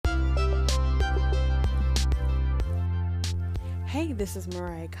Hey, this is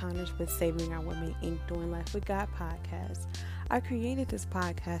Mariah Connors with Saving Our Women Inc. Doing Life with God podcast. I created this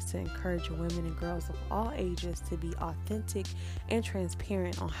podcast to encourage women and girls of all ages to be authentic and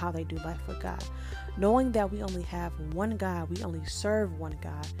transparent on how they do life with God. Knowing that we only have one God, we only serve one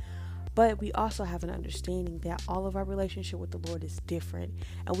God, but we also have an understanding that all of our relationship with the Lord is different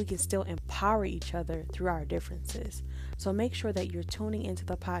and we can still empower each other through our differences. So make sure that you're tuning into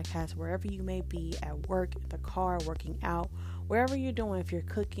the podcast wherever you may be, at work, in the car, working out, wherever you're doing. If you're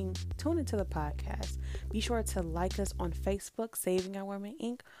cooking, tune into the podcast. Be sure to like us on Facebook, Saving Our Women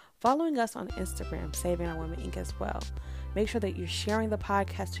Inc., following us on Instagram, Saving Our Women Inc. as well. Make sure that you're sharing the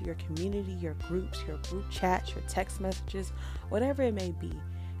podcast to your community, your groups, your group chats, your text messages, whatever it may be.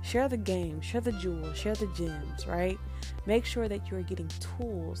 Share the game, share the jewels, share the gems, right? Make sure that you are getting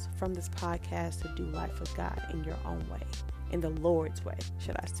tools from this podcast to do life with God in your own way, in the Lord's way,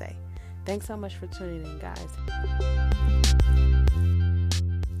 should I say. Thanks so much for tuning in, guys.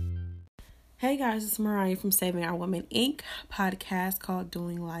 Hey guys, it's Mariah from Saving Our Women Inc. podcast called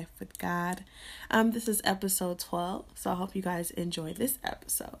Doing Life with God. This is episode 12, so I hope you guys enjoy this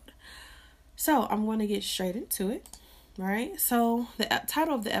episode. So I'm going to get straight into it. Right, so the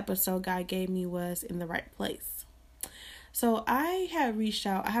title of the episode God gave me was In the Right Place. So I had reached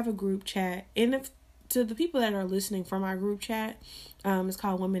out. I have a group chat, and if to the people that are listening from our group chat, it's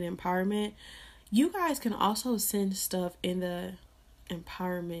called Women Empowerment. You guys can also send stuff in the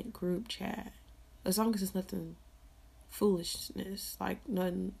empowerment group chat, as long as it's nothing foolishness, like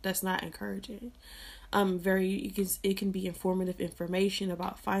nothing that's not encouraging. It can be informative information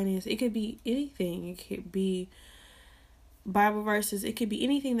about finance. It could be anything. It could be Bible verses. It could be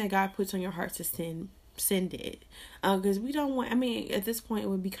anything that God puts on your heart to send it. Because we don't want, at this point, it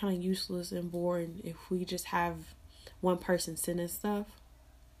would be kind of useless and boring if we just have one person sending stuff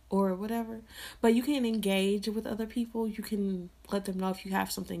or whatever. But you can engage with other people. You can let them know if you have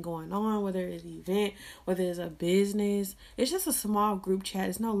something going on, whether it's an event, whether it's a business. It's just a small group chat.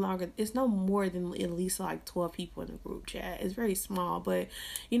 It's no more than at least like 12 people in a group chat. It's very small, but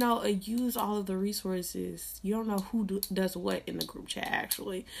use all of the resources. You don't know who does what in the group chat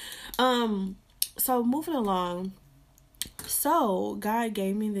actually. So moving along. So God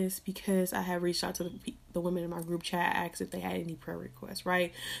gave me this because I had reached out to the women in my group chat, asked if they had any prayer requests,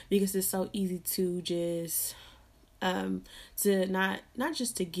 right? Because it's so easy to just to not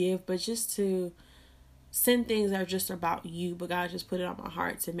just to give, but just to send things that are just about you. But God just put it on my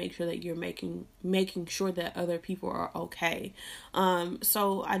heart to make sure that you're making sure that other people are okay.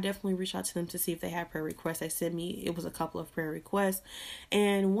 So I definitely reached out to them to see if they had prayer requests. They sent me, it was a couple of prayer requests.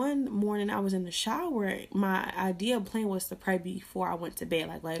 And one morning I was in the shower. My plan was to pray before I went to bed,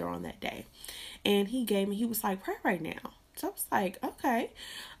 like later on that day. And he was like, pray right now. So I was like, okay.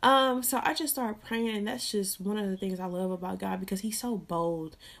 So I just started praying, and that's just one of the things I love about God, because he's so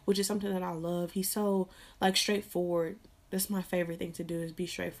bold, which is something that I love. He's so straightforward. That's my favorite thing to do, is be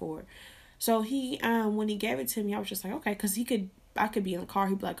straightforward. So he, when he gave it to me, I was just like, okay, because I could be in the car.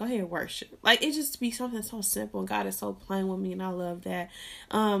 He'd be like, go ahead, worship. Like, it just be something so simple. And God is so plain with me, and I love that.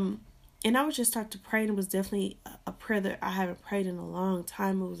 And I would just start to pray, and it was definitely a prayer that I haven't prayed in a long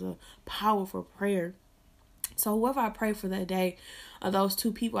time. It was a powerful prayer. So whoever I pray for that day, those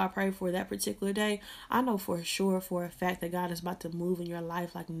two people I pray for that particular day, I know for a fact that God is about to move in your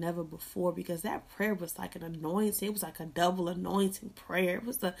life like never before, because that prayer was like an anointing. It was like a double anointing prayer. It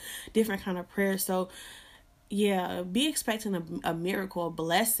was a different kind of prayer. So yeah, be expecting a miracle, a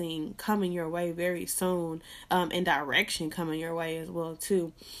blessing coming your way very soon, and direction coming your way as well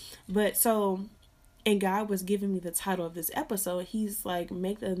too. And God was giving me the title of this episode. He's like,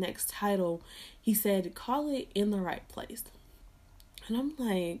 make the next title. He said, call it In the Right Place. And I'm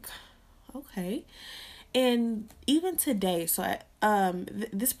like, okay. And even today, so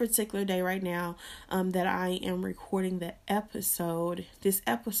this particular day right now, that I am recording the episode, this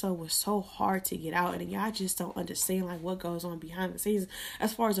episode was so hard to get out, and y'all just don't understand like what goes on behind the scenes.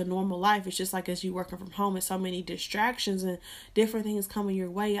 As far as a normal life, it's just like as you working from home, and so many distractions and different things coming your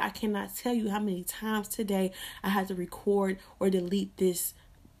way. I cannot tell you how many times today I had to record or delete this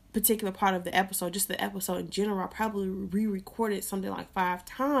particular part of the episode, just the episode in general. I probably re-recorded something like 5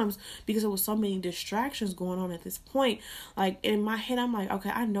 times because there was so many distractions going on at this point. Like, in my head, I'm like, okay,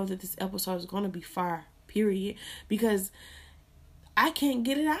 I know that this episode is going to be fire, period, because I can't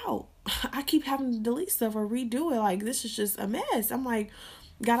get it out. I keep having to delete stuff or redo it. Like, this is just a mess. I'm like,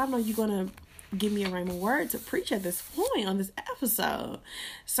 God, I know you're going to give me a rhema word to preach at this point on this episode.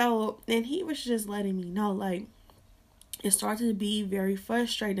 So, and he was just letting me know, like, it started to be very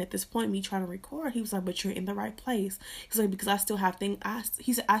frustrating at this point, me trying to record. He was like, but you're in the right place. He's like, because I still have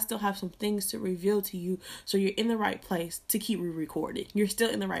he said, I still have some things to reveal to you. So you're in the right place to keep re-recording. You're still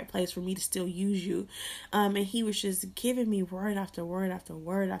in the right place for me to still use you. And he was just giving me word after word after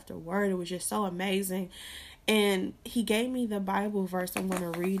word after word. It was just so amazing. And he gave me the Bible verse. I'm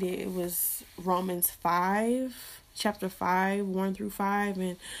going to read it. It was Romans 5. Chapter 5, 1 through 5.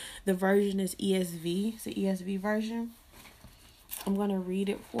 And the version is ESV. It's the ESV version. I'm going to read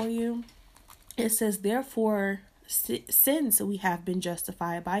it for you. It says, therefore, since we have been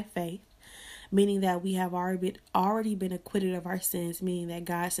justified by faith, meaning that we have already been acquitted of our sins, meaning that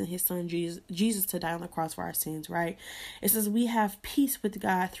God sent his son Jesus to die on the cross for our sins, right? It says we have peace with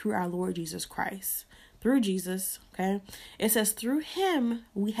God through our Lord Jesus Christ. Through Jesus, okay? It says through him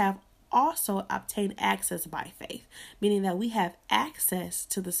we have also obtain access by faith, meaning that we have access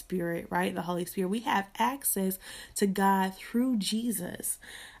to the Spirit, right? The Holy Spirit. We have access to God through Jesus.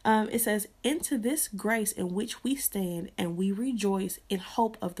 It says, into this grace in which we stand and we rejoice in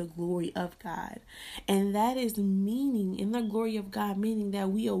hope of the glory of God. And that is meaning in the glory of God, meaning that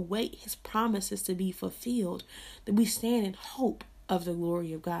we await his promises to be fulfilled, that we stand in hope of the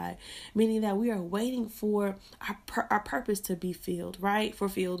glory of God, meaning that we are waiting for our purpose to be fulfilled, right?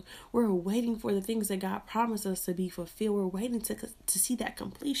 We're waiting for the things that God promised us to be fulfilled. We're waiting to see that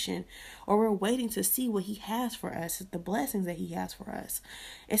completion, or we're waiting to see what he has for us, the blessings that he has for us.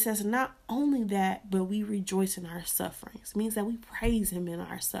 It says not only that, but we rejoice in our sufferings. It means that we praise him in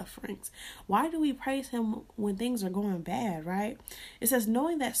our sufferings. Why do we praise him when things are going bad, right? It says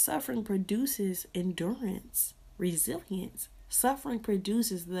knowing that suffering produces endurance, resilience. Suffering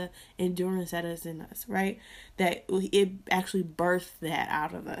produces the endurance that is in us, right? That it actually birthed that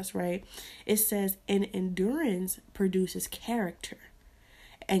out of us, right? It says, and endurance produces character,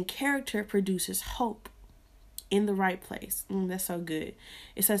 and character produces hope in the right place. That's so good.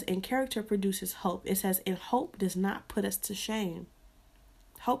 It says, and character produces hope. It says, and hope does not put us to shame.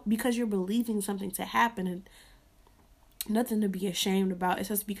 Hope, because you're believing something to happen and nothing to be ashamed about. It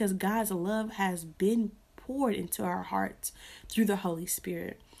says, because God's love has been poured into our hearts through the Holy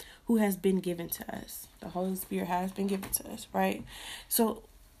Spirit who has been given to us. The Holy Spirit has been given to us, right? So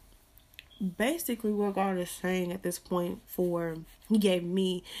basically what God is saying at this point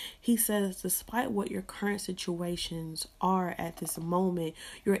he says, despite what your current situations are at this moment,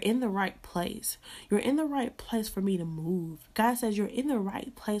 you're in the right place. You're in the right place for me to move. God says you're in the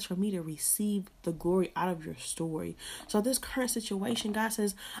right place for me to receive the glory out of your story. So this current situation, God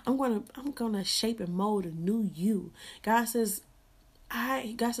says, I'm gonna shape and mold a new you. God says,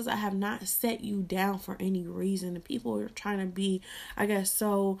 I have not set you down for any reason. And people are trying to be, I guess,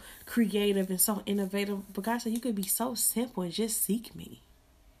 so creative and so innovative. But God said, you could be so simple and just seek me.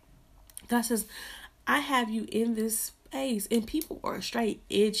 God says, I have you in this space. And people are straight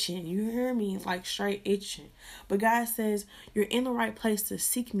itching. You hear me? Like straight itching. But God says, you're in the right place to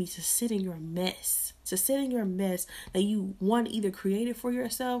seek me, to sit in your mess. To sit in your mess that you either created for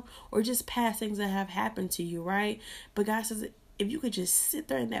yourself or just past things that have happened to you, right? But God says, if you could just sit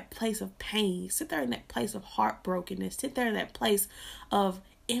there in that place of pain, sit there in that place of heartbrokenness, sit there in that place of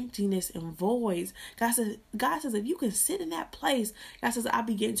emptiness and voids. God says, if you can sit in that place, God says, I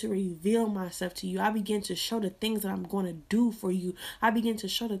begin to reveal myself to you. I begin to show the things that I'm going to do for you. I begin to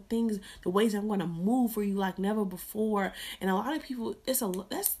show the ways I'm going to move for you like never before. And a lot of people,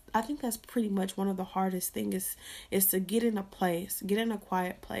 I think that's pretty much one of the hardest things is to get in a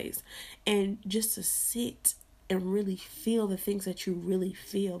quiet place and just to sit and really feel the things that you really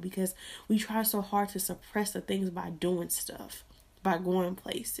feel, because we try so hard to suppress the things by doing stuff, by going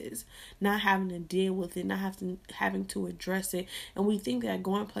places, not having to deal with it, not having to address it. And we think that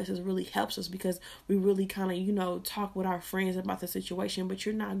going places really helps us because we really kind of, talk with our friends about the situation, but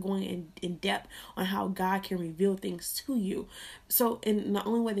you're not going in depth on how God can reveal things to you. So, and the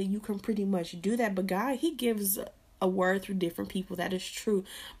only way that you can pretty much do that, but God, he gives a word through different people. That is true.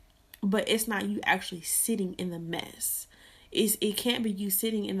 But it's not you actually sitting in the mess. It can't be you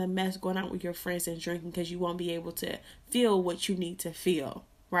sitting in the mess, going out with your friends and drinking, because you won't be able to feel what you need to feel,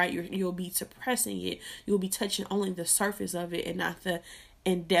 right? You'll be suppressing it. You'll be touching only the surface of it and not the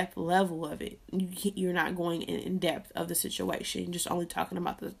in-depth level of it. You're not going in depth of the situation. You're just only talking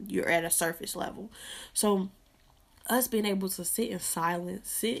about you're at a surface level. So us being able to sit in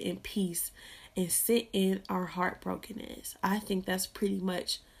silence, sit in peace, and sit in our heartbrokenness, I think that's pretty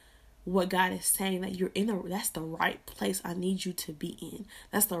much what God is saying, that that's the right place I need you to be in.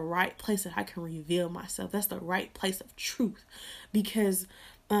 That's the right place that I can reveal myself. That's the right place of truth. Because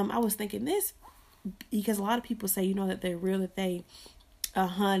I was thinking this, because a lot of people say, that they're real, that they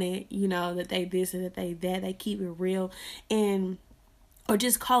 100, that they this and that they that. They keep it real, or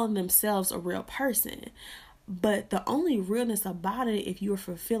just calling themselves a real person. But the only realness about it, if you're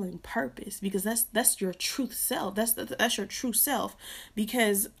fulfilling purpose, because that's your truth self. That's your true self.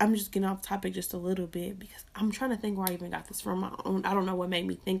 Because I'm just getting off topic just a little bit, because I'm trying to think where I even got this from. My own, I don't know what made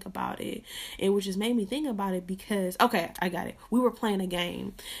me think about it. It was just made me think about it because, okay, I got it. We were playing a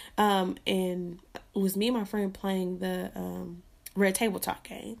game, and it was me and my friend playing the Red Table Talk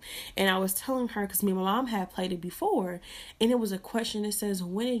game, and I was telling her, because me and my mom had played it before, and it was a question that says,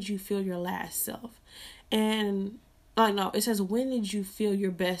 when did you feel your last self? And no, it says, when did you feel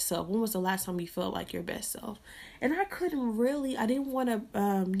your best self? When was the last time you felt like your best self? And I didn't want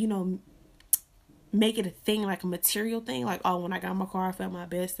to, make it a thing, like a material thing. Like, oh, when I got in my car, I felt my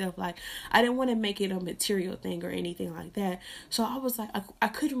best self. Like, I didn't want to make it a material thing or anything like that. So I was like, I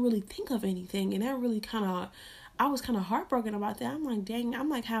couldn't really think of anything. And that really I was kind of heartbroken about that. I'm like, dang,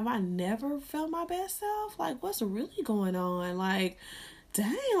 have I never felt my best self? Like, what's really going on? Like,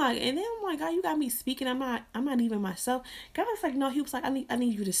 dang, like, and then I'm like, God, you got me speaking. I'm not even myself. God was like, no, he was like, I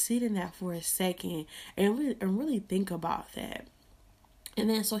need you to sit in that for a second and really think about that. And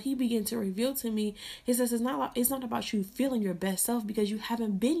then so he began to reveal to me, he says, it's not about you feeling your best self, because you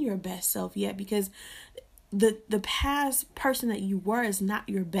haven't been your best self yet, because the past person that you were is not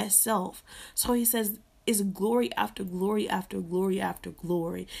your best self. So he says, it's glory after glory after glory after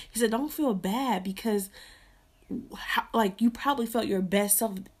glory. He said, don't feel bad, because you probably felt your best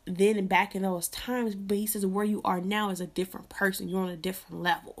self then and back in those times, but he says where you are now is a different person. You're on a different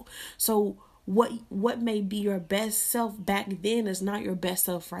level. So what may be your best self back then is not your best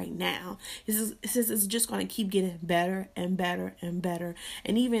self right now. It says it's just going to keep getting better and better and better.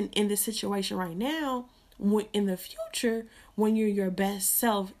 And even in this situation right now, in the future, when you're your best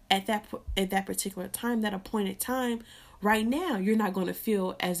self at that particular time, that appointed time, right now, you're not going to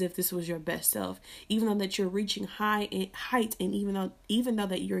feel as if this was your best self, even though that you're reaching heights, and even though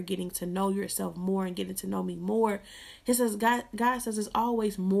that you're getting to know yourself more and getting to know me more. He says, God says there's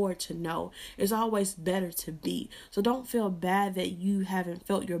always more to know. It's always better to be. So don't feel bad that you haven't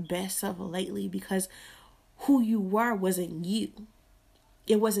felt your best self lately, because who you were wasn't you.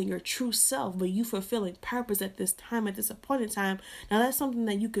 It wasn't your true self, but you fulfilling purpose at this time, at this appointed time. Now that's something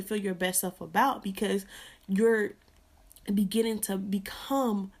that you could feel your best self about, because you're beginning to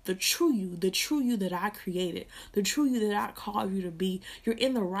become the true you that I created, the true you that I called you to be. You're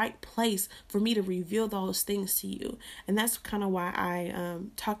in the right place for me to reveal those things to you. And that's kind of why I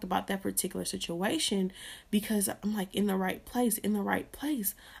talked about that particular situation, because I'm like, in the right place. I'm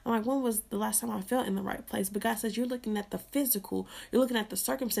like, when was the last time I felt in the right place? But God says, you're looking at the physical, you're looking at the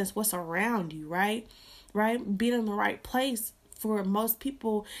circumstance, what's around you, right? Being in the right place for most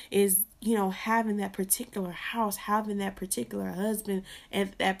people is, having that particular house, having that particular husband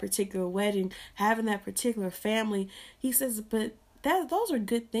at that particular wedding, having that particular family. He says, but those are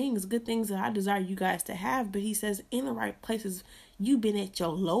good things that I desire you guys to have. But he says, in the right places, you've been at your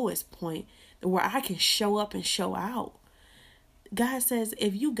lowest point where I can show up and show out. God says,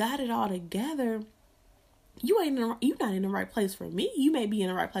 if you got it all together, you're not in the right place for me. You may be in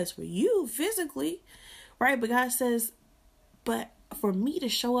the right place for you physically, right? But God says, but for me to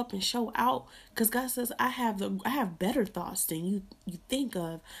show up and show out, because God says I have better thoughts than you think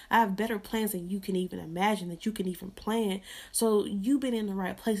of. I have better plans than you can even imagine, that you can even plan. So you've been in the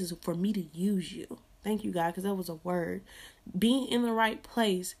right places for me to use you. Thank you, God, because that was a word. Being in the right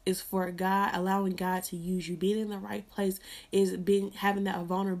place is for God, allowing God to use you. Being in the right place is having that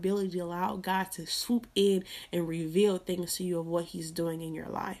vulnerability to allow God to swoop in and reveal things to you of what He's doing in your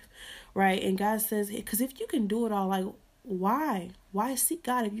life, right? And God says, because if you can do it all, like, why seek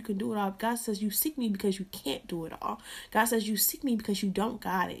God if you can do it all? God says you seek me because you can't do it all. God says you seek me because you don't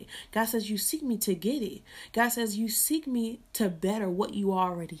got it. God says you seek me to get it. God says you seek me to better what you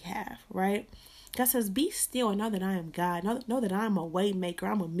already have, right? God says, be still and know that I am God. Know that I'm a way maker.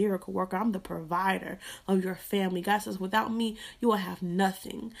 I'm a miracle worker. I'm the provider of your family. God says, without me, you will have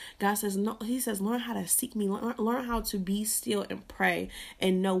nothing. God says, no. He says, learn how to seek me. Learn how to be still and pray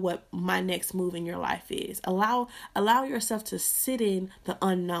and know what my next move in your life is. Allow yourself to sit in the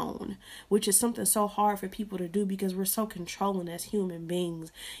unknown, which is something so hard for people to do because we're so controlling as human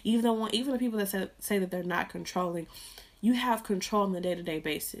beings. Even the people that say that they're not controlling, you have control on a day-to-day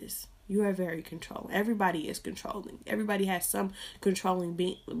basis. You are very controlling. Everybody is controlling. Everybody has some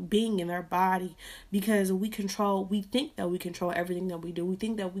controlling being in their body, because we think that we control everything that we do. We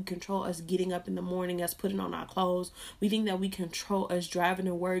think that we control us getting up in the morning, us putting on our clothes. We think that we control us driving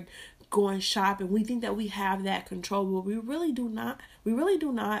to work, going shopping. We think that we have that control, but we really do not. We really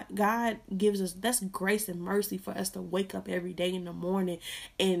do not. God gives us, that's grace and mercy for us to wake up every day in the morning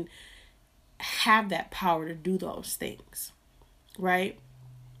and have that power to do those things, right?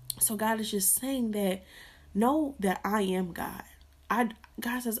 So God is just saying that, know that I am God.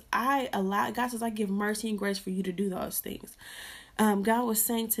 God says I give mercy and grace for you to do those things. God was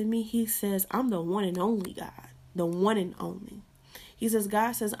saying to me, he says, I'm the one and only God, the one and only. He says,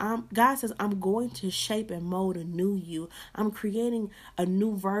 God says, I'm going to shape and mold a new you. I'm creating a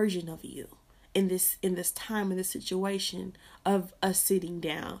new version of you in this time, in this situation of us sitting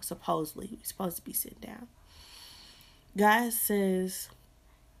down. Supposedly, we're supposed to be sitting down. God says,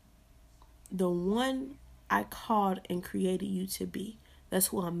 the one I called and created you to be, that's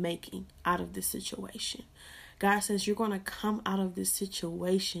who I'm making out of this situation. God says, you're going to come out of this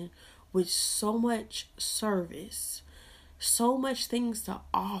situation with so much service, so much things to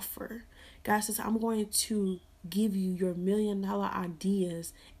offer. God says, I'm going to give you your $1 million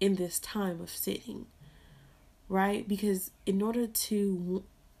ideas in this time of sitting, right? Because in order to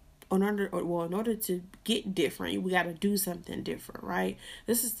get different, we got to do something different, right?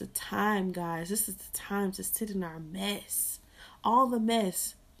 This is the time, guys. This is the time to sit in our mess. All the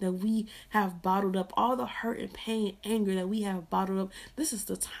mess that we have bottled up, all the hurt and pain, anger that we have bottled up. This is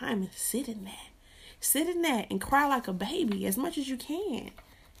the time to sit in that. Sit in that and cry like a baby as much as you can.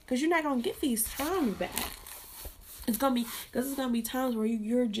 Because you're not going to get these times back. It's going to be times where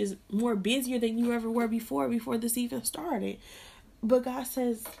you're just more busier than you ever were before this even started. But God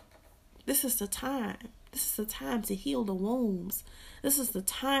says, this is the time. This is the time to heal the wounds. This is the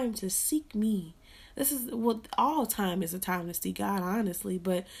time to seek me. All time is a time to seek God, honestly.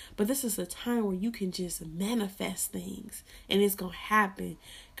 But this is a time where you can just manifest things and it's going to happen.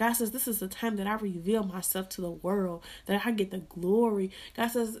 God says, this is the time that I reveal myself to the world, that I get the glory. God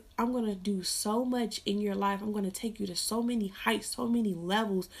says, I'm going to do so much in your life. I'm going to take you to so many heights, so many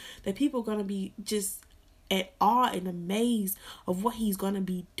levels that people are going to be just at awe and amazed of what he's going to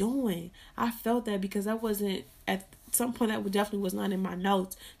be doing. I felt that because I wasn't at some point, that definitely was not in my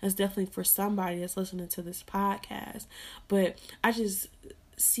notes. That's definitely for somebody that's listening to this podcast. But I just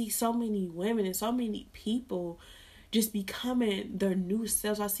see so many women and so many people just becoming their new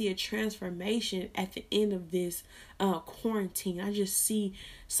selves. I see a transformation at the end of this quarantine. I just see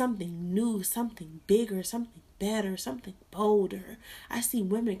something new, something bigger, something better, something bolder. I see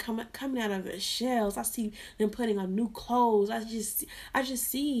women coming out of their shells. I see them putting on new clothes. I just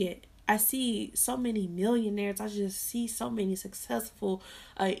see it. I see so many millionaires. I just see so many successful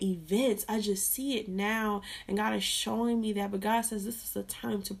events. I just see it now. And God is showing me that. But God says this is a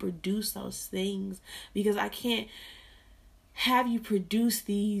time to produce those things. Because I can't have you produce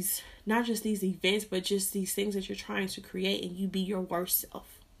these, not just these events, but just these things that you're trying to create and you be your worst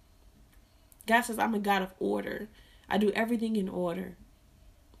self. God says I'm a God of order. I do everything in order.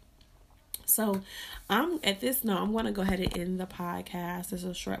 So I'm going to go ahead and end the podcast. This is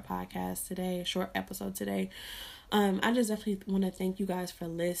a short podcast today, a short episode today. I just definitely want to thank you guys for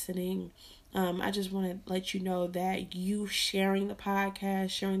listening. I just want to let you know that you sharing the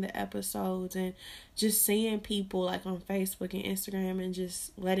podcast, sharing the episodes, and just seeing people like on Facebook and Instagram and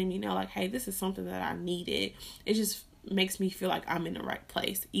just letting me know like, hey, this is something that I needed. It just makes me feel like I'm in the right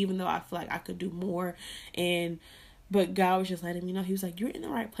place, even though I feel like I could do more. But God was just letting me know. He was like, you're in the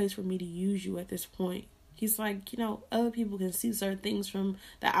right place for me to use you at this point. He's like, other people can see certain things from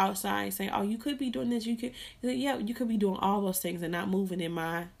the outside saying, oh, you could be doing this. He's like, yeah, you could be doing all those things and not moving in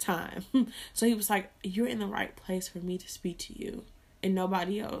my time. So he was like, you're in the right place for me to speak to you and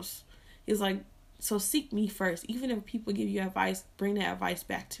nobody else. He's like, so seek me first. Even if people give you advice, bring that advice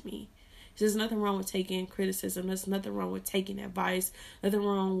back to me. There's nothing wrong with taking criticism. There's nothing wrong with taking advice. Nothing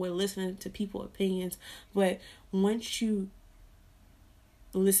wrong with listening to people's opinions. But once you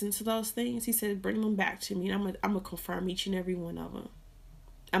listen to those things, he said, bring them back to me. And I'm going to confirm each and every one of them.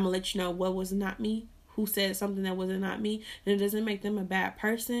 I'm going to let you know what was not me, who said something that wasn't not me. And it doesn't make them a bad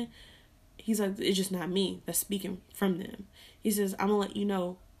person. He's like, it's just not me that's speaking from them. He says, I'm going to let you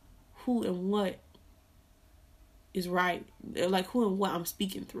know who and what is right, like who and what I'm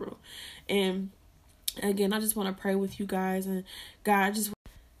speaking through. And again, I just want to pray with you guys. And God,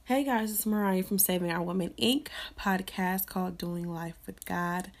 hey guys, it's Mariah from Saving Our Women Inc. podcast called Doing Life with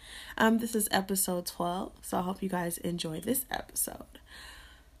God. This is episode 12, so I hope you guys enjoy this episode.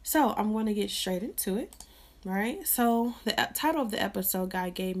 So I'm going to get straight into it. right? So the title of the episode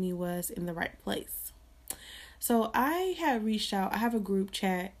God gave me was In the Right Place. So I had reached out. I have a group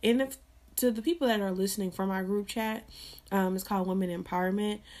chat, and if to the people that are listening from our group chat, it's called Women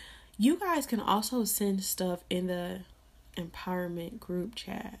Empowerment. You guys can also send stuff in the empowerment group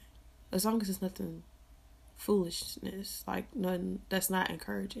chat, as long as it's nothing foolishness, like nothing that's not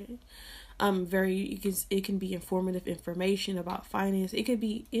encouraging. It can be informative information about finance. It could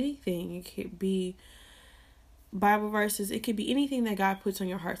be anything. It could be Bible verses. It could be anything that God puts on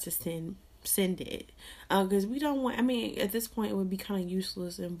your heart to send it, because we don't want, at this point it would be kind of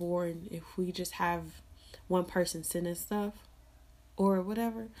useless and boring if we just have one person sending stuff or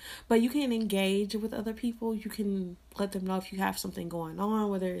whatever. But you can engage with other people. You can let them know if you have something going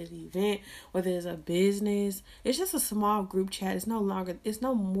on, whether it's an event, whether it's a business. It's just a small group chat. It's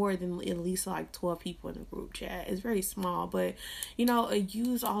no more than at least like 12 people in the group chat. It's very small, but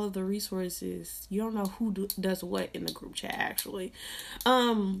use all of the resources. You don't know who does what in the group chat actually.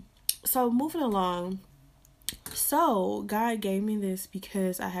 So moving along. So God gave me this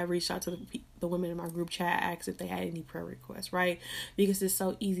because I had reached out to the women in my group chat, asked if they had any prayer requests, right? Because it's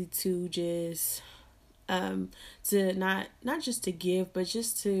so easy to just to not just to give, but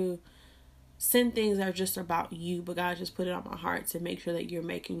just to send things that are just about you. But God just put it on my heart to make sure that you're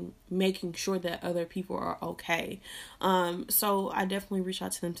making sure that other people are okay. So I definitely reached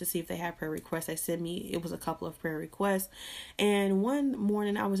out to them to see if they had prayer requests. They sent me, it was a couple of prayer requests. And one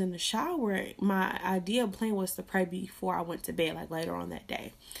morning I was in the shower. My idea of plan was to pray before I went to bed, like later on that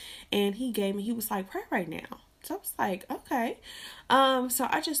day. And he was like, pray right now. So I was like, okay. So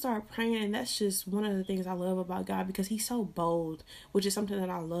I just started praying, and that's just one of the things I love about God, because he's so bold, which is something that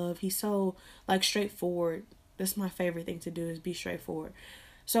I love. He's so straightforward. That's my favorite thing to do, is be straightforward.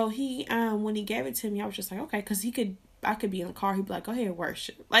 So he, when he gave it to me, I was just like, okay, because I could be in the car. He'd be like, go ahead,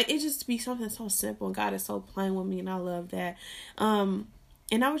 worship. Like, it just be something so simple, and God is so plain with me, and I love that.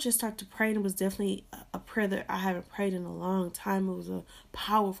 And I would just start to pray, and it was definitely a prayer that I haven't prayed in a long time. It was a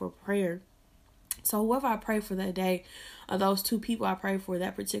powerful prayer. So whoever I pray for that day, those two people I pray for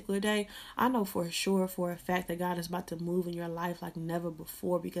that particular day, I know for a fact that God is about to move in your life like never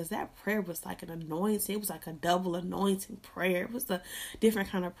before, because that prayer was like an anointing. It was like a double anointing prayer. It was a different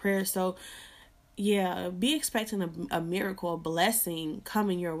kind of prayer. So yeah, be expecting a miracle, a blessing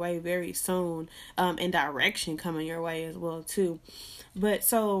coming your way very soon, and direction coming your way as well too. But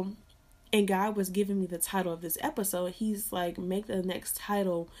so, and God was giving me the title of this episode. He's like, make the next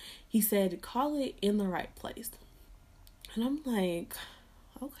title. He said, call it In the Right Place. And I'm like,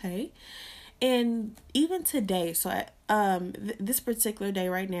 okay. And even today, so this particular day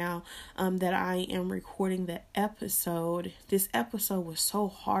right now, that I am recording the episode, this episode was so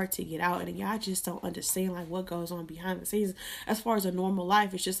hard to get out, and y'all just don't understand like what goes on behind the scenes. As far as a normal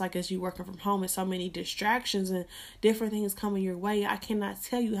life, it's just like as you working from home, and so many distractions and different things coming your way. I cannot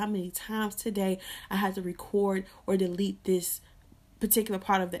tell you how many times today I had to record or delete this particular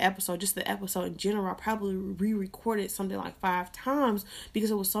part of the episode, just the episode in general. I probably re-recorded something like 5 times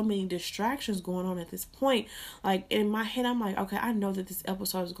because there was so many distractions going on at this point. Like in my head, I'm like, okay, I know that this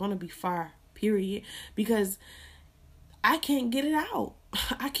episode is going to be fire, period, because I can't get it out.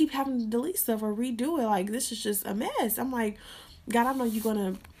 I keep having to delete stuff or redo it. Like, this is just a mess. I'm like, God, I know you're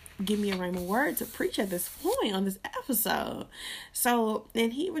going to give me a rhema word to preach at this point on this episode. So,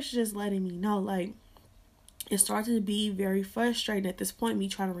 and he was just letting me know, like, it started to be very frustrating at this point, me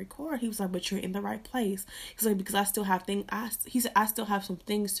trying to record. He was like, but you're in the right place. He's like, because I still have he said, I still have some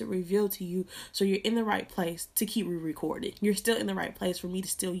things to reveal to you. So you're in the right place to keep re-recording. You're still in the right place for me to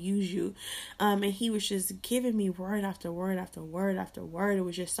still use you. And he was just giving me word after word after word after word. It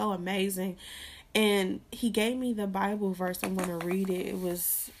was just so amazing. And he gave me the Bible verse. I'm going to read it. It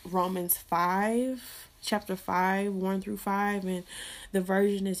was Romans 5. Chapter 5, 1 through 5. And the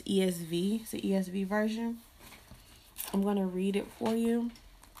version is ESV. It's the ESV version. I'm going to read it for you.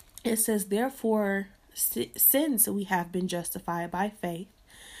 It says, therefore, since we have been justified by faith,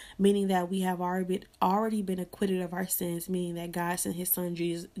 meaning that we have already been acquitted of our sins, meaning that God sent his son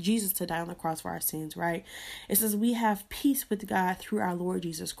Jesus to die on the cross for our sins, right? It says we have peace with God through our Lord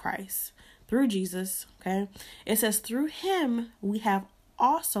Jesus Christ. Through Jesus, okay? It says through him we have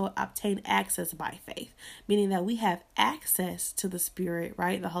also obtain access by faith, meaning that we have access to the Spirit,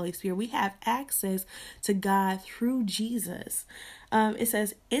 right? The Holy Spirit. We have access to God through Jesus. It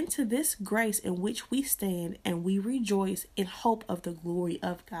says, into this grace in which we stand and we rejoice in hope of the glory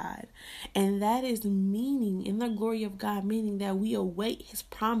of God. And that is meaning in the glory of God, meaning that we await his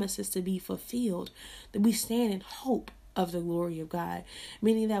promises to be fulfilled, that we stand in hope of the glory of God,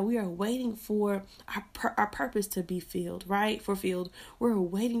 meaning that we are waiting for our purpose to be fulfilled. We're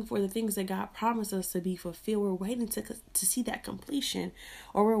waiting for the things that God promised us to be fulfilled. We're waiting to see that completion,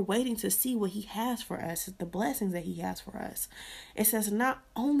 or we're waiting to see what He has for us, the blessings that He has for us. It says not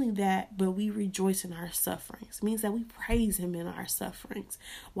only that, but we rejoice in our sufferings. It means that we praise Him in our sufferings.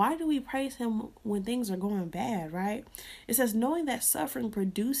 Why do we praise Him when things are going bad, right? It says knowing that suffering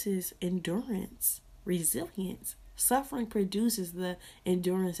produces endurance, resilience. Suffering produces the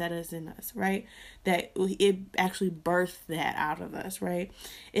endurance that is in us, right? That it actually birthed that out of us, right?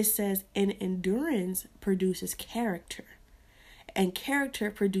 It says, and endurance produces character, and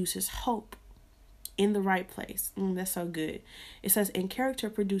character produces hope in the right place. That's so good. It says, and character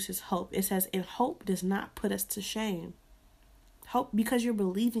produces hope. It says, and hope does not put us to shame. Hope, because you're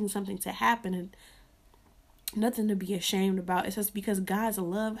believing something to happen and nothing to be ashamed about. It says, because God's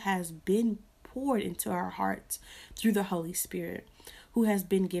love has been poured into our hearts through the Holy Spirit who has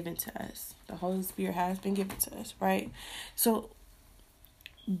been given to us. The Holy Spirit has been given to us, right? So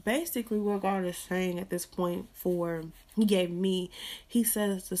basically what God is saying at this point He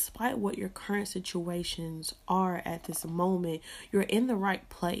says, despite what your current situations are at this moment, you're in the right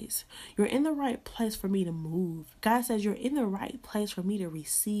place. You're in the right place for me to move. God says you're in the right place for me to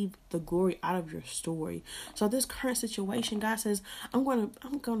receive the glory out of your story. So this current situation, God says, I'm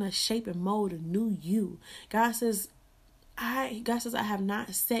gonna shape and mold a new you. God says I have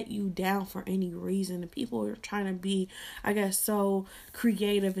not set you down for any reason. And people are trying to be, I guess, so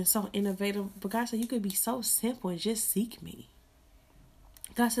creative and so innovative. But God said you could be so simple and just seek me.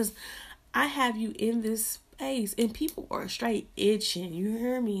 God says, I have you in this space, and people are straight itching. You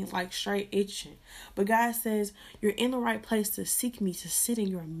hear me? Like straight itching. But God says you're in the right place to seek me, to sit in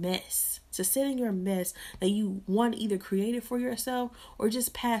your mess. To sit in your mess that you either created for yourself or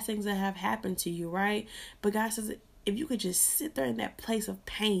just past things that have happened to you, right? But God says, if you could just sit there in that place of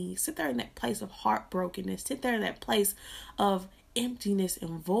pain, sit there in that place of heartbrokenness, sit there in that place of emptiness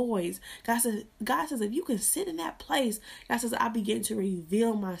and voids. God says, if you can sit in that place, God says, I begin to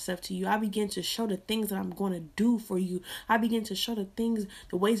reveal myself to you. I begin to show the things that I'm going to do for you. I begin to show the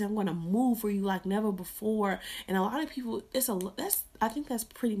ways I'm going to move for you like never before. And a lot of people, I think that's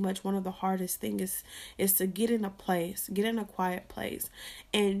pretty much one of the hardest things is to get in a quiet place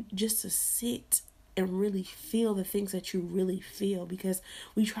and just to sit and really feel the things that you really feel, because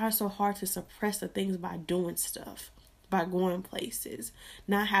we try so hard to suppress the things by doing stuff, by going places,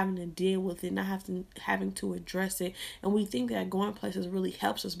 not having to deal with it, not having to address it. And we think that going places really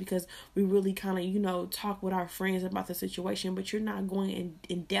helps us because we really kind of, talk with our friends about the situation, but you're not going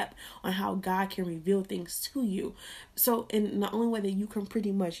in depth on how God can reveal things to you. So, and the only way that you can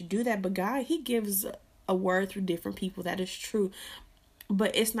pretty much do that, but God, He gives a word through different people. That is true.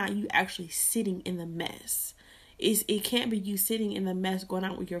 But it's not you actually sitting in the mess. It can't be you sitting in the mess, going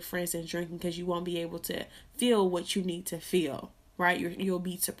out with your friends and drinking, because you won't be able to feel what you need to feel, right? You'll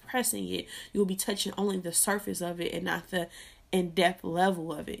be suppressing it. You'll be touching only the surface of it and not the in-depth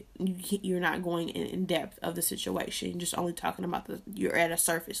level of it. You're not going in depth of the situation. You're just only talking about you're at a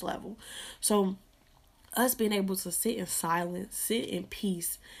surface level. So us being able to sit in silence, sit in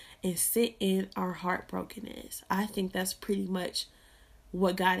peace, and sit in our heartbrokenness, I think that's pretty much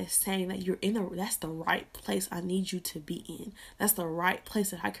what God is saying, that that's the right place I need you to be in. That's the right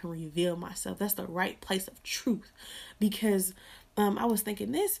place that I can reveal myself. That's the right place of truth. Because I was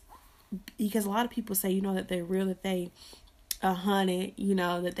thinking this, because a lot of people say, that they're real, that they 100,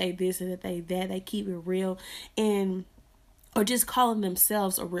 that they this and that they that. They keep it real, or just calling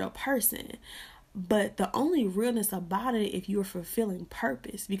themselves a real person. But the only realness about it, if you're fulfilling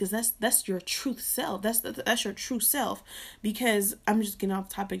purpose, because that's your truth self. That's your true self. Because I'm just getting off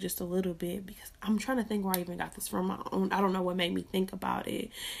topic just a little bit, because I'm trying to think where I even got this from. I don't know what made me think about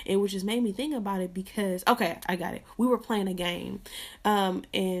it. It was just made me think about it because, okay, I got it. We were playing a game, and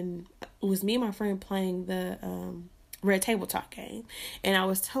it was me and my friend playing the Red Table Talk game. And I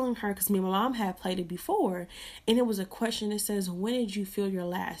was telling her, because me and my mom had played it before, and it was a question that says, when did you feel your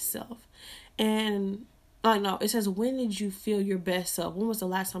last self? And it says, when did you feel your best self? When was the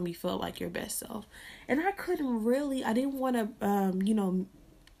last time you felt like your best self? And I didn't want to,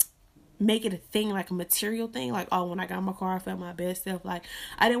 make it a thing, like a material thing. Like, when I got in my car, I felt my best self. Like,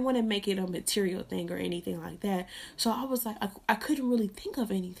 I didn't want to make it a material thing or anything like that. So I was like, I couldn't really think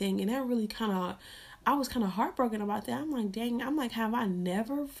of anything. And that really I was kind of heartbroken about that. I'm like, dang, have I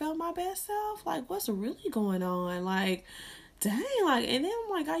never felt my best self? Like, what's really going on? Like, dang, and then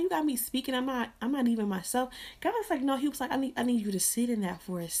I'm like, God, you got me speaking. I'm not even myself. God was like, no, He was like, I need you to sit in that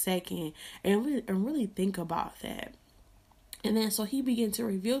for a second and really think about that. And then so he began to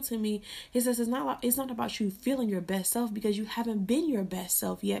reveal to me, he says, it's not about you feeling your best self, because you haven't been your best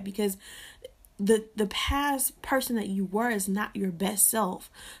self yet, because the past person that you were is not your best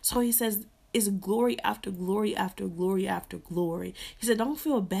self. So he says, it's glory after glory after glory after glory. He said, don't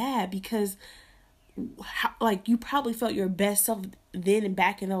feel bad, because like you probably felt your best self then and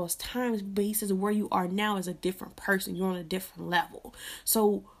back in those times, but he says where you are now is a different person. You're on a different level.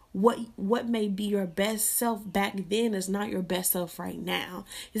 So what may be your best self back then is not your best self right now.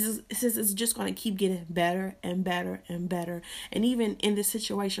 It says it's just going to keep getting better and better and better. And even in this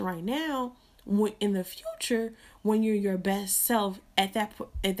situation right now, in the future, when you're your best self at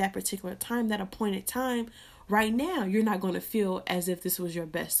that particular time, that appointed time, right now, you're not going to feel as if this was your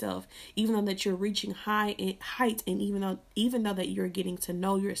best self, even though that you're reaching heights, and even though that you're getting to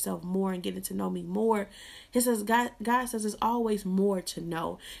know yourself more and getting to know me more. He says, God says there's always more to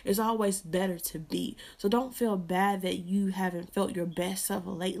know. It's always better to be. So don't feel bad that you haven't felt your best self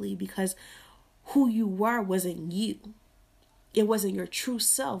lately, because who you were wasn't you. It wasn't your true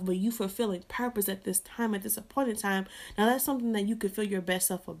self, but you fulfilling purpose at this time, at this appointed time. Now that's something that you could feel your best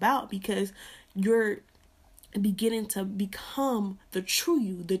self about, because you're beginning to become the true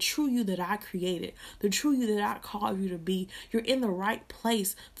you that I created, the true you that I called you to be. You're in the right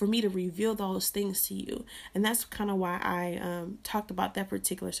place for me to reveal those things to you. And that's kind of why I talked about that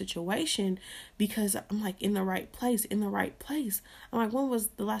particular situation, because I'm like, in the right place. I'm like, when was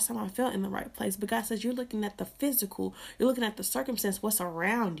the last time I felt in the right place? But God says, you're looking at the physical, you're looking at the circumstance, what's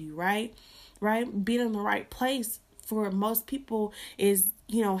around you, right? Being in the right place for most people is,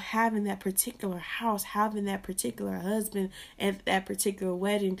 having that particular house, having that particular husband at that particular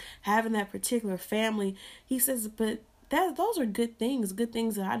wedding, having that particular family. He says, but those are good things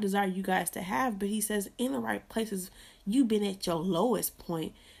that I desire you guys to have. But he says, in the right places, you've been at your lowest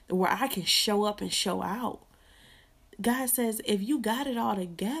point where I can show up and show out. God says, if you got it all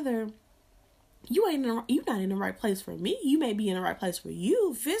together, you're not in the right place for me. You may be in the right place for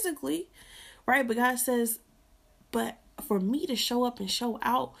you physically, right? But God says, but for me to show up and show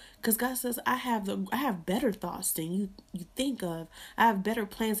out, because God says I have better thoughts than you think of. I have better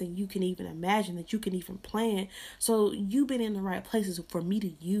plans than you can even imagine, that you can even plan. So you've been in the right places for me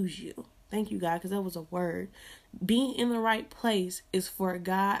to use you. Thank you, God, because that was a word. Being in the right place is for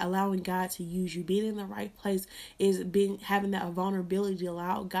God, allowing God to use you. Being in the right place is having that vulnerability to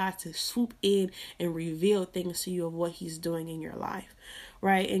allow God to swoop in and reveal things to you of what He's doing in your life,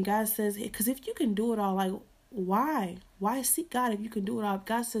 right? And God says, because if you can do it all, like, why seek God if you can do it all?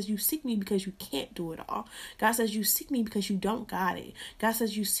 God says you seek me because you can't do it all. God says you seek me because you don't got it. God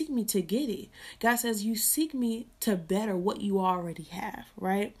says you seek me to get it. God says you seek me to better what you already have,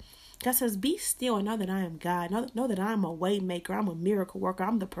 right? God says, be still and know that I am God. Know that I'm a way maker. I'm a miracle worker.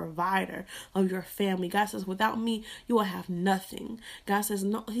 I'm the provider of your family. God says, without me, you will have nothing. God says,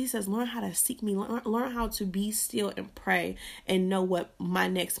 no. He says, learn how to seek me. Learn how to be still and pray and know what my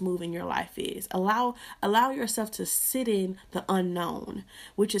next move in your life is. Allow yourself to sit in the unknown,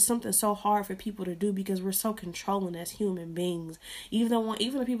 which is something so hard for people to do because we're so controlling as human beings. Even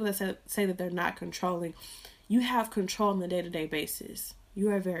the people that say that they're not controlling, you have control on a day-to-day basis. You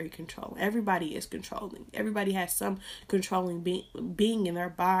are very controlling. Everybody is controlling. Everybody has some controlling being in their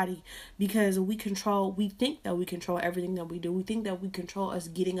body, because we think that we control everything that we do. We think that we control us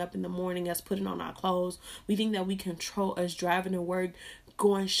getting up in the morning, us putting on our clothes. We think that we control us driving to work,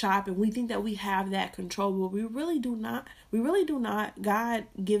 going shopping. We think that we have that control, but we really do not. God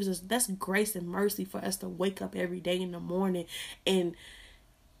gives us, that's grace and mercy for us to wake up every day in the morning and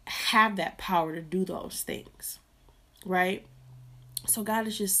have that power to do those things, right? So God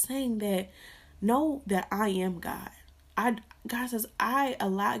is just saying that, know that I am God. God says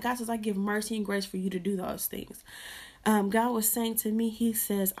I give mercy and grace for you to do those things. God was saying to me, He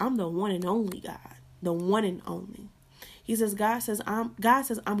says, I'm the one and only God, the one and only. He says, God says,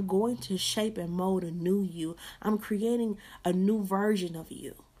 I'm going to shape and mold a new you. I'm creating a new version of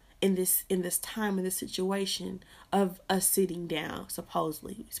you in this time, in this situation of us sitting down.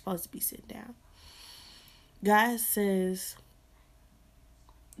 Supposedly, we're supposed to be sitting down. God says,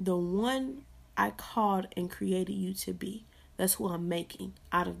 the one I called and created you to be, that's who I'm making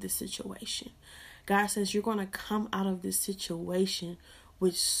out of this situation. God says you're going to come out of this situation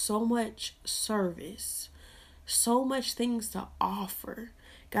with so much service, so much things to offer.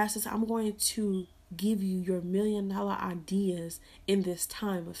 God says, I'm going to give you your $1 million ideas in this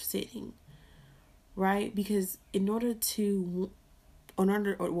time of sitting, right? Because in order to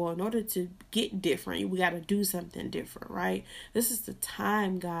get different, we got to do something different, right? This is the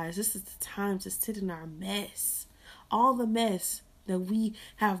time, guys. This is the time to sit in our mess. All the mess that we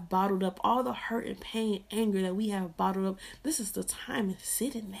have bottled up, all the hurt and pain, anger that we have bottled up. This is the time to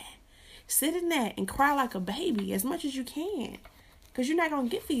sit in that. Sit in that and cry like a baby as much as you can. Because you're not going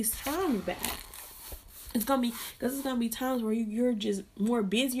to get these times back. It's going to be times where you're just more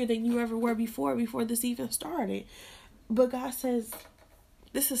busier than you ever were before this even started. But God says,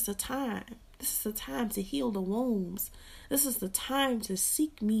 this is the time. This is the time to heal the wounds. This is the time to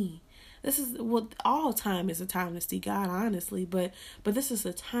seek me. This is all time is a time to seek God, honestly. But this is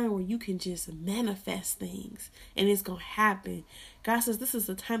a time where you can just manifest things and it's going to happen. God says, this is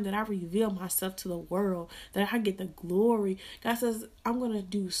the time that I reveal myself to the world, that I get the glory. God says, I'm going to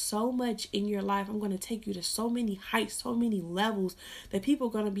do so much in your life. I'm going to take you to so many heights, so many levels that people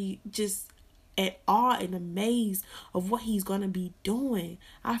are going to be just at awe and amazed of what he's going to be doing.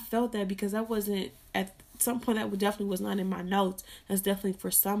 I felt that because I wasn't at some point, that definitely was not in my notes. That's definitely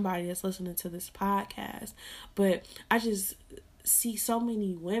for somebody that's listening to this podcast. But I just see so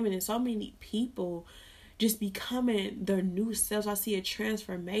many women and so many people just becoming their new selves. I see a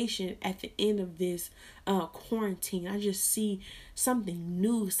transformation at the end of this quarantine. I just see something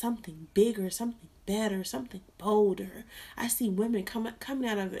new, something bigger, something better, something bolder. I see women coming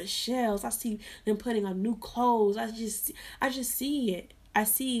out of their shells. I see them putting on new clothes. I just see it. I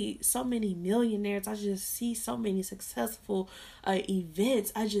see so many millionaires. I just see so many successful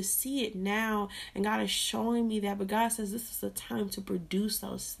events. I just see it now. And God is showing me that. But God says this is the time to produce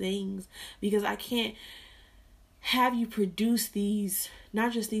those things. Because I can't have you produce these,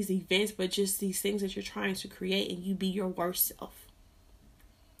 not just these events, but just these things that you're trying to create and you be your worst self.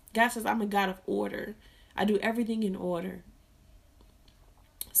 God says I'm a God of order. I do everything in order.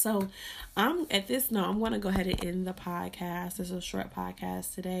 So I'm going to go ahead and end the podcast. This is a short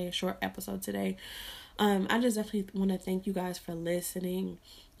podcast today, a short episode today. I just definitely want to thank you guys for listening.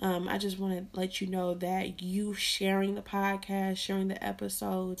 I just want to let you know that you sharing the podcast, sharing the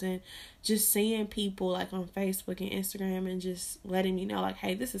episodes, and just seeing people like on Facebook and Instagram and just letting me know like,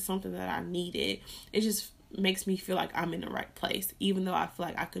 hey, this is something that I needed. It just makes me feel like I'm in the right place, even though I feel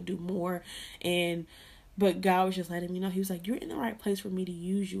like I could do more. But God was just letting me know. He was like, you're in the right place for me to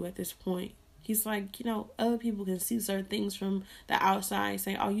use you at this point. He's like, other people can see certain things from the outside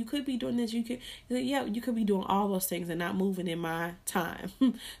saying, oh, you could be doing this. He's like, yeah, you could be doing all those things and not moving in my time.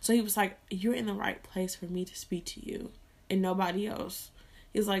 So he was like, you're in the right place for me to speak to you and nobody else.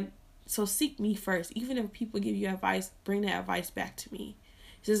 He's like, so seek me first. Even if people give you advice, bring that advice back to me.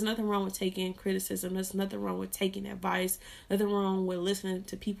 There's nothing wrong with taking criticism. There's nothing wrong with taking advice. Nothing wrong with listening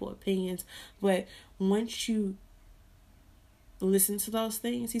to people's opinions. But once you listen to those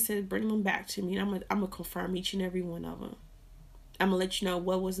things, he said, bring them back to me. And I'm going to confirm each and every one of them. I'm going to let you know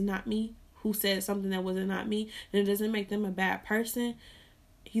what was not me, who said something that wasn't not me. And it doesn't make them a bad person.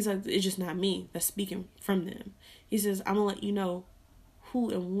 He's like, it's just not me that's speaking from them. He says, I'm going to let you know who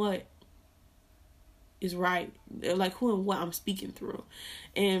and what is right, like who and what I'm speaking through.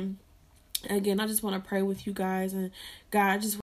 And again, I just want to pray with you guys, and God, I just